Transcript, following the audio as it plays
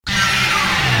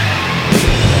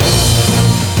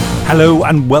Hello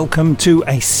and welcome to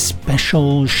a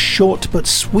special short but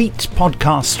sweet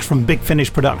podcast from Big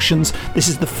Finish Productions. This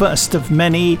is the first of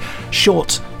many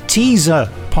short teaser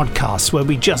podcasts where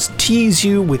we just tease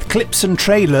you with clips and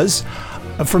trailers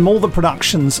from all the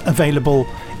productions available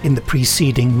in the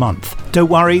preceding month. Don't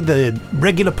worry, the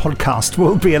regular podcast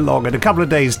will be along in a couple of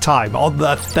days' time on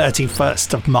the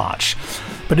 31st of March.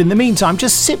 But in the meantime,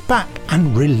 just sit back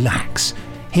and relax.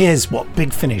 Here's what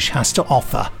Big Finish has to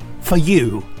offer for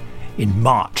you in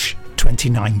March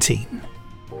 2019.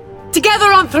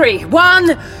 Together on three. 1,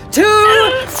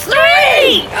 2,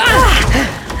 3!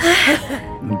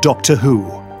 Doctor Who,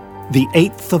 the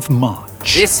 8th of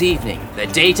March. This evening, the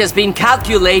date has been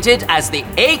calculated as the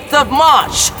 8th of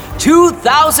March,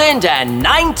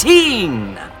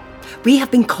 2019. We have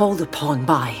been called upon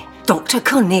by Dr.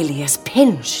 Cornelius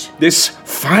Pinch. This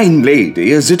fine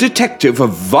lady is a detective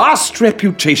of vast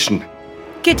reputation.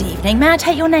 Good evening. May I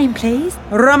take your name, please?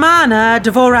 Romana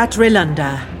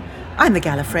Dvorat-Rilunda. I'm the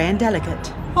Gallifrey and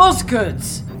delegate.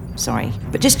 Osgoods. Sorry,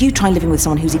 but just you try living with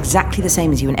someone who's exactly the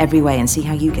same as you in every way and see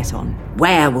how you get on.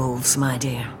 Werewolves, my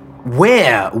dear.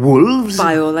 Werewolves?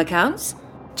 By all accounts.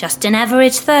 Just an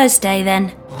average Thursday,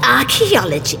 then.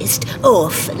 Archaeologist,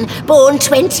 orphan, born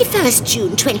 21st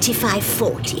June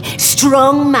 2540.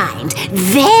 Strong mind,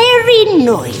 very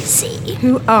noisy.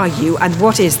 Who are you and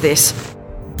what is this?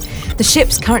 The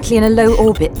ship's currently in a low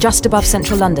orbit just above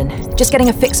central London. Just getting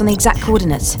a fix on the exact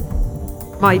coordinates.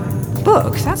 My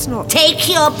book? That's not... Take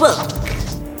your book.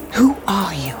 Who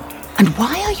are you? And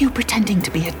why are you pretending to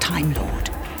be a Time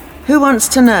Lord? Who wants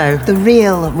to know? The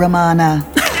real Romana.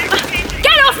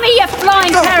 Get off me, you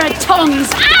flying pair of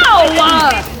tongs!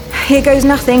 Ow! Here goes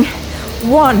nothing.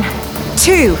 1,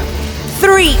 2,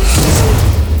 3.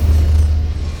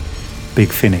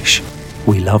 Big Finish.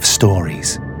 We love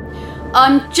stories.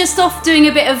 I'm just off doing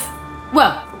a bit of,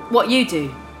 well, what you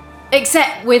do.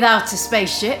 Except without a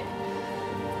spaceship.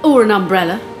 Or an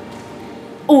umbrella.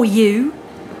 Or you.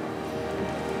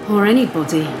 Or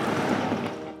anybody.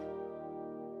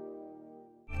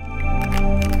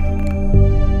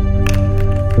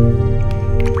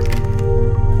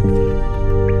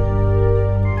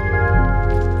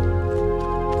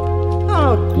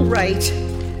 Oh, great.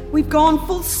 We've gone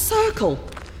full circle.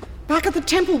 Back at the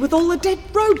temple with all the dead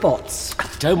robots.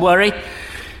 Don't worry,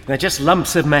 they're just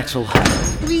lumps of metal.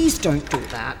 Please don't do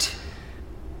that.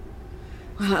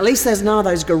 Well, at least there's none of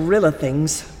those gorilla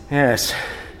things. Yes.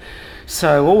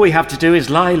 So all we have to do is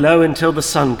lie low until the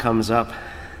sun comes up.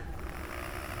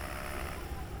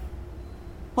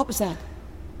 What was that?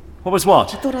 What was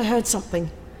what? I thought I heard something.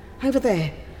 Over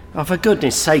there. Oh, for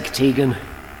goodness sake, Tegan.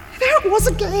 There it was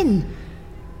again.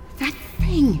 That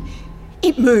thing.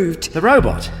 It moved. The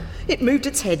robot? It moved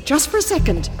its head just for a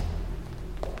second.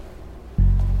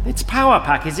 Its power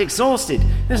pack is exhausted.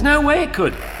 There's no way it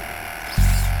could.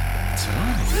 It's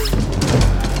alive.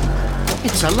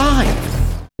 It's alive.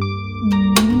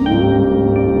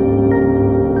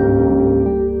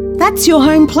 That's your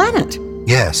home planet.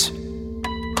 Yes.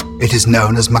 It is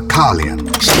known as Macalian.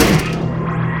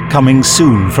 Coming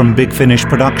soon from Big Finish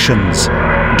Productions.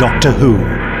 Doctor Who,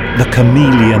 the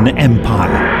Chameleon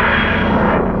Empire.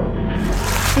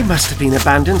 It must have been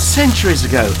abandoned centuries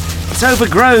ago. It's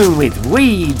overgrown with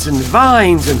weeds and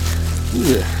vines and...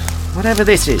 whatever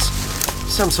this is.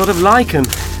 Some sort of lichen.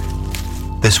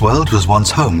 This world was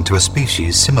once home to a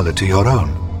species similar to your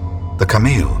own. The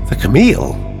Camille. The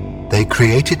Camille? They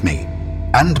created me,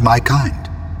 and my kind.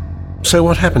 So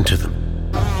what happened to them?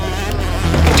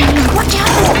 Watch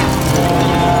out!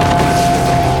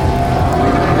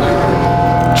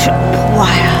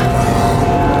 Tripwire.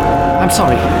 I'm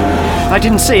sorry. I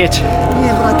didn't see it.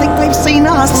 Yeah, but I think they've seen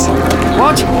us.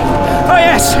 What? Oh,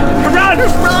 yes! Run!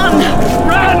 Run!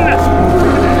 Run!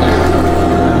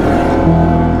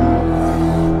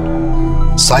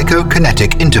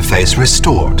 Psychokinetic interface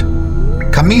restored.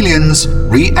 Chameleons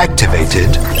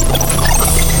reactivated.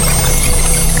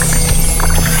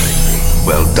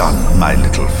 Well done, my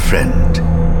little friend.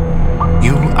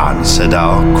 You answered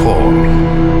our call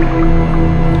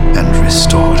and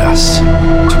restored us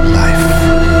to life.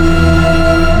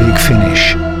 Big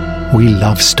Finish. We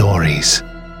love stories.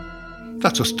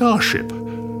 That's a starship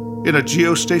in a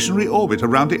geostationary orbit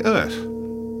around the Earth.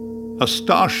 A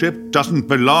starship doesn't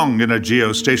belong in a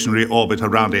geostationary orbit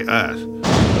around the Earth.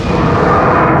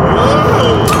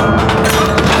 Whoa!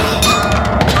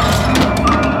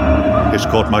 It's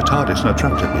caught my TARDIS and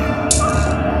attracted me.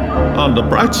 On the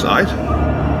bright side,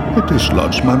 it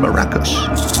dislodged my maracas.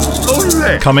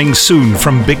 Ole! Coming soon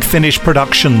from Big Finish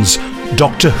Productions.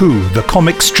 Doctor Who, the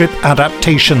comic strip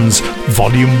adaptations,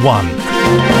 Volume 1.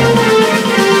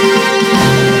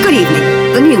 Good evening.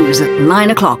 The news at 9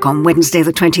 o'clock on Wednesday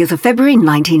the 20th of February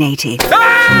 1980.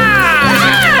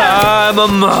 I'm a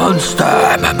monster.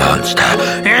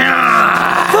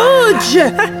 Fudge!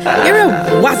 You're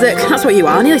a wazzock, that's what you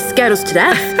are. Nearly scared us to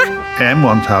death.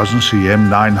 M1000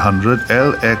 CM900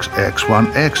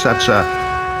 LXX1X, that's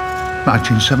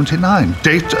 1979.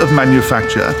 Date of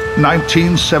manufacture,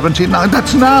 1979.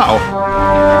 That's now.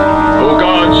 Oh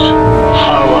gods,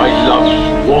 how I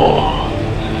love war.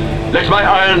 Let my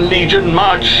Iron Legion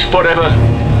march forever,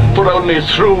 for only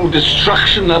through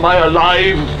destruction am I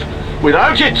alive.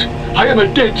 Without it, I am a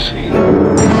dead thing.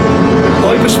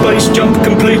 Hyperspace jump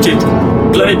completed.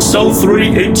 Planet Sol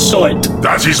 3 in sight.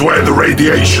 That is where the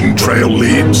radiation trail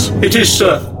leads. It is,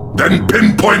 sir. Then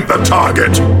pinpoint the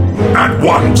target. At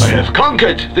once. I have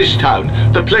conquered this town,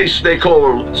 the place they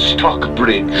call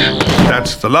Stockbridge.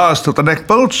 That's the last of the neck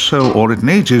bolts, so all it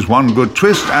needs is one good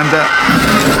twist and a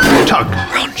tug.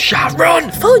 Run, Shah,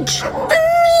 run! Fudge!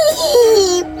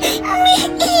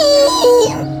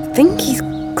 I think he's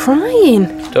crying.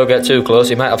 Don't get too close,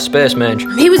 he might have space mange.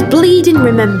 He was bleeding,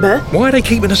 remember? Why are they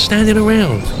keeping us standing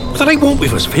around? What do they want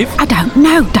with us, Viv? I don't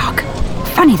know, Doc.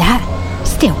 Funny that.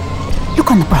 Still,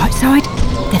 look on the bright side.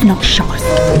 They've not shot us.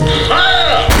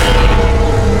 Fire!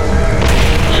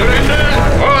 Surrender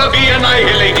or be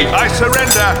annihilated. I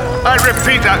surrender. I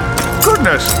repeat,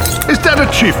 goodness, is that a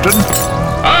chieftain?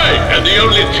 I am the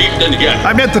only chieftain here.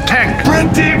 I meant the tank.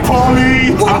 Pretty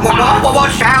Polly!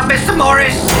 Watch out, Mr.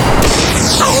 Morris!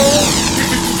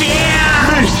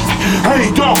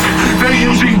 Hey, Doc, they're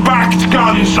using backed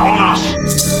guns on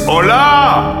us.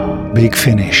 Hola! Big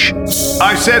Finish.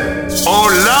 I said,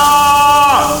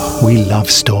 hola! We love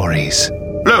stories.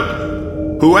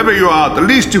 Look, whoever you are, the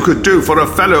least you could do for a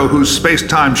fellow whose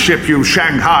space-time ship you've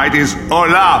shanghaied is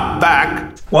hola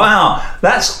back. Wow,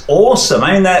 that's awesome.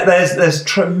 I mean, there's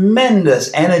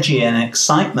tremendous energy and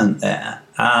excitement there.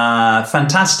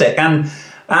 Fantastic. And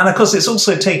of course, it's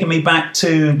also taken me back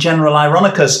to General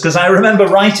Ironicus, because I remember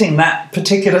writing that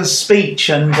particular speech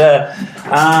and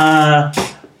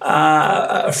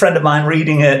a friend of mine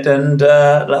reading it and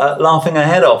laughing her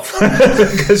head off.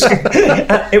 Because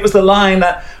it was the line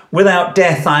that, without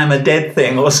death, I am a dead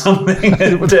thing, or something.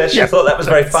 And she thought that was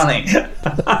very funny.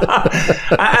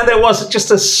 And there was just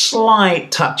a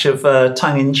slight touch of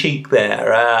tongue-in-cheek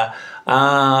there.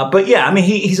 But yeah, I mean,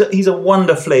 he's a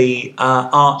wonderfully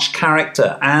arch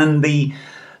character, and the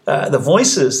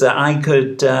voices that I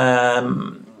could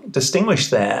distinguish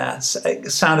there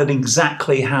sounded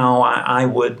exactly how I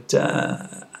would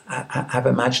have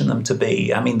imagined them to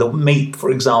be. I mean, the Meat, for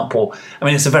example. I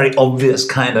mean, it's a very obvious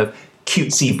kind of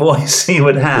cutesy voice he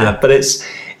would have, but it's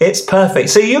perfect.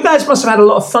 So you guys must have had a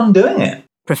lot of fun doing it.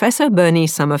 Professor Bernie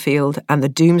Summerfield and the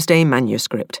Doomsday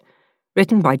Manuscript,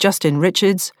 written by Justin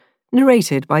Richards,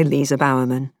 narrated by Lisa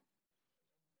Bowerman.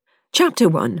 Chapter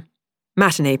 1.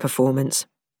 Matinee Performance.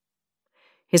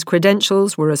 His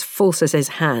credentials were as false as his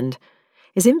hand.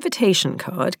 His invitation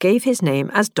card gave his name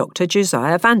as Dr.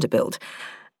 Josiah Vanderbilt,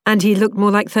 and he looked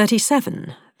more like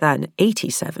 37 than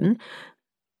 87,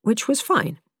 which was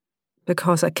fine,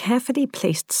 because a carefully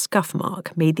placed scuff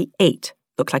mark made the 8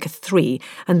 look like a 3,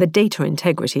 and the data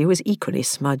integrity was equally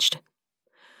smudged.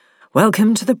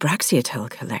 "Welcome to the Braxiatel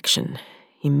collection,"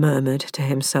 he murmured to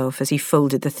himself as he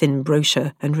folded the thin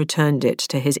brochure and returned it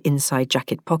to his inside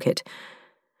jacket pocket.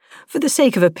 For the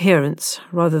sake of appearance,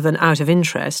 rather than out of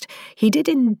interest, he did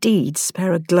indeed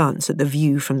spare a glance at the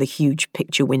view from the huge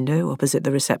picture window opposite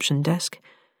the reception desk.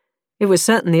 It was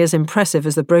certainly as impressive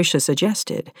as the brochure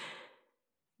suggested.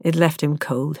 It left him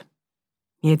cold.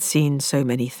 He had seen so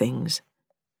many things.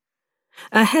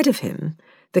 Ahead of him,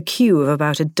 the queue of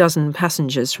about a dozen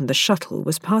passengers from the shuttle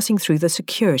was passing through the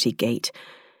security gate.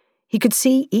 He could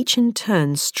see each in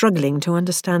turn struggling to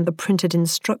understand the printed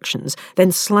instructions,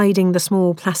 then sliding the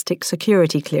small plastic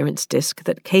security clearance disc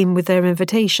that came with their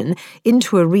invitation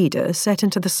into a reader set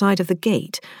into the side of the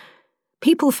gate.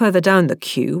 People further down the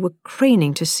queue were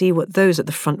craning to see what those at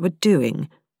the front were doing.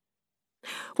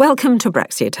 "Welcome to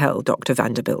Braxiatel, Dr.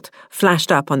 Vanderbilt,"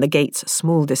 flashed up on the gate's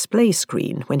small display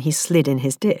screen when he slid in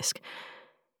his disc.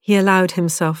 He allowed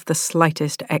himself the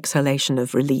slightest exhalation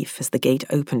of relief as the gate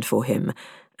opened for him,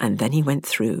 and then he went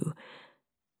through.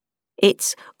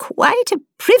 "It's quite a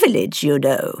privilege, you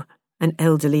know," an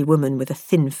elderly woman with a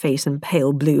thin face and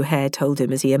pale blue hair told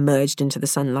him as he emerged into the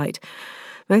sunlight.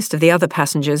 Most of the other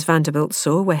passengers Vanderbilt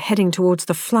saw were heading towards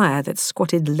the flyer that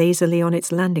squatted lazily on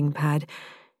its landing pad.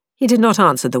 He did not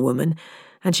answer the woman,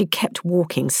 and she kept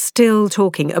walking, still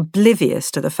talking,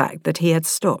 oblivious to the fact that he had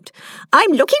stopped.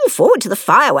 I'm looking forward to the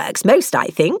fireworks most, I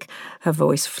think. Her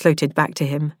voice floated back to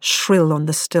him, shrill on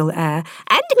the still air.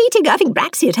 And meeting Irving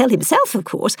Braxiatel himself, of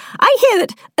course. I hear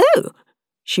that... Oh!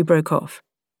 She broke off,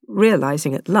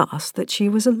 realising at last that she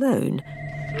was alone.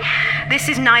 This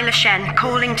is Nyla Shen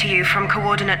calling to you from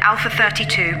coordinate Alpha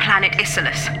 32, planet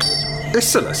Isolus.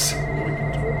 Isolus?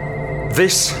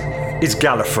 This is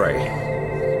Gallifrey.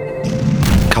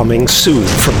 Coming soon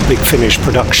from Big Finish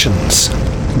Productions.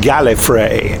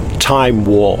 Gallifrey, Time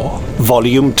War,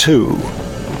 Volume 2.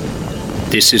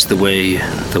 This is the way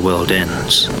the world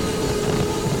ends.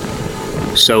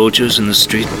 Soldiers in the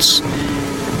streets.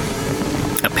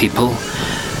 A people.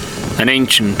 An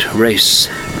ancient race.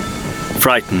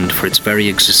 Frightened for its very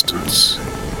existence.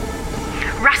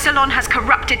 Rassilon has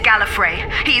corrupted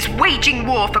Gallifrey. He is waging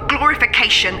war for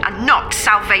glorification and not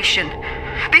salvation.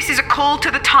 This is a call to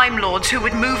the Time Lords who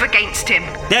would move against him.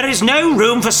 There is no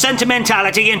room for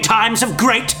sentimentality in times of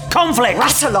great conflict.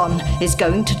 Rassilon is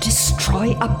going to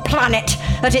destroy a planet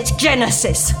at its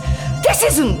genesis. This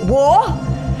isn't war.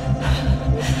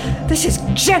 This is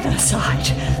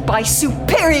genocide by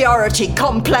superiority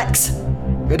complex.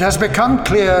 It has become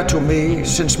clear to me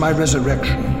since my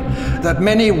resurrection that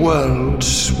many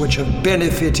worlds which have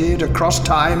benefited across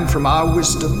time from our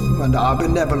wisdom and our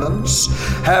benevolence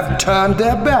have turned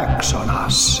their backs on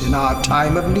us in our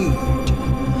time of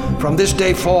need. From this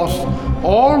day forth,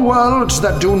 all worlds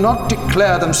that do not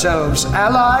declare themselves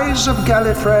allies of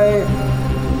Gallifrey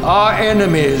are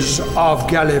enemies of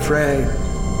Gallifrey.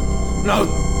 No,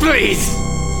 please!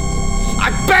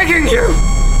 I'm begging you!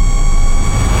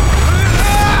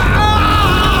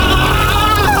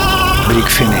 Big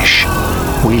Finish.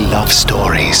 We love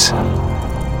stories.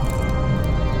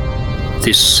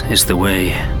 This is the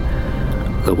way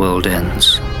the world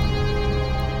ends.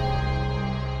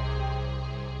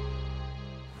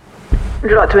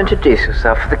 Would you like to introduce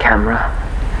yourself to the camera?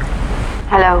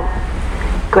 Hello,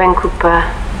 Gwen Cooper.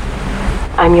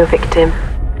 I'm your victim.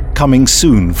 Coming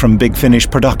soon from Big Finish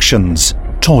Productions.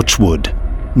 Torchwood,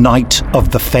 Night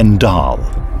of the Fendal.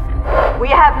 We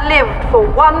have lived for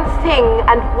one thing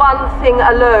and one thing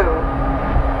alone.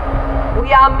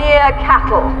 We are mere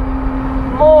cattle,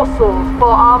 morsels for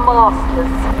our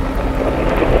masters.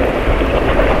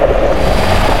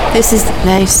 This is the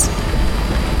place.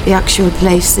 The actual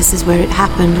place. This is where it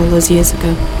happened all those years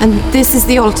ago. And this is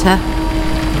the altar.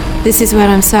 This is where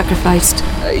I'm sacrificed.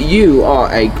 You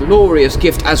are a glorious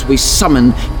gift as we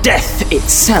summon death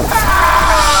itself.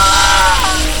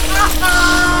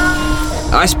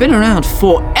 It's been around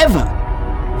forever.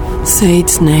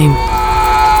 Said's name.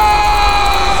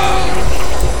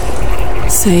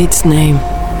 Said's name.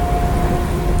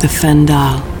 The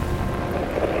Fendal.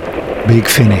 Big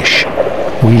Finish.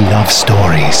 We love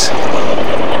stories.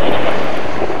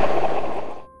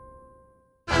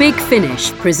 Big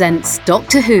Finish presents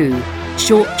Doctor Who,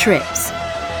 Short Trips.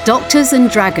 Doctors and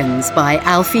Dragons by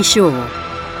Alfie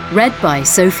Shaw. Read by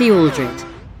Sophie Aldred.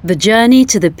 The journey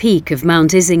to the peak of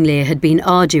Mount Isinglir had been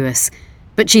arduous,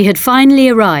 but she had finally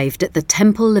arrived at the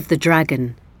Temple of the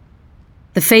Dragon.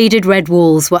 The faded red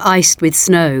walls were iced with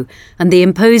snow, and the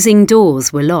imposing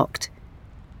doors were locked.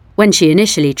 When she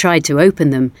initially tried to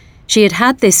open them, she had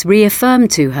had this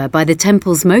reaffirmed to her by the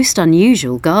temple's most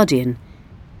unusual guardian.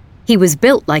 He was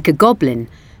built like a goblin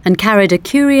and carried a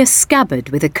curious scabbard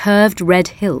with a curved red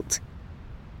hilt.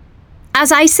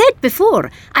 As I said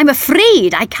before, I'm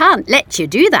afraid I can't let you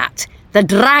do that. The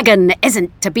dragon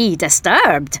isn't to be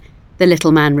disturbed, the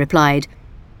little man replied.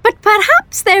 But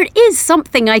perhaps there is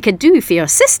something I could do for your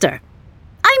sister.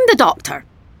 I'm the doctor.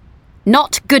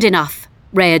 Not good enough,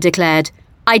 Rhea declared.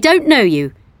 I don't know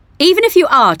you. Even if you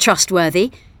are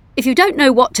trustworthy, if you don't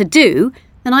know what to do,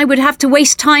 then I would have to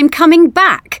waste time coming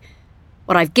back.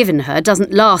 What I've given her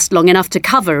doesn't last long enough to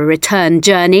cover a return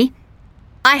journey.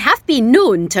 I have been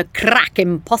known to crack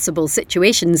impossible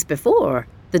situations before,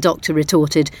 the doctor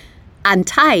retorted, and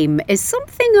time is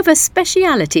something of a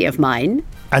speciality of mine.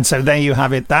 And so there you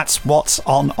have it. That's what's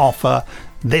on offer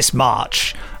this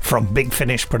March from Big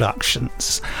Finish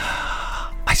Productions.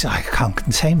 I can't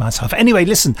contain myself. Anyway,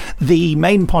 listen, the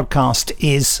main podcast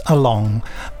is along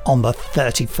on the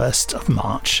 31st of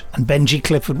March, and Benji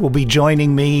Clifford will be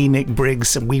joining me, Nick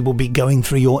Briggs, and we will be going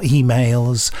through your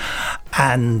emails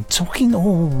and talking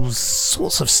all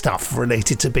sorts of stuff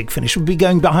related to Big Finish. We'll be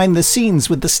going behind the scenes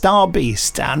with the Star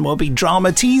Beast, and we'll be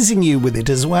drama teasing you with it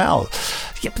as well.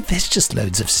 Yeah, but there's just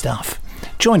loads of stuff.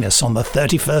 Join us on the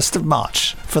 31st of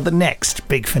March for the next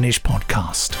Big Finish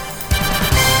podcast.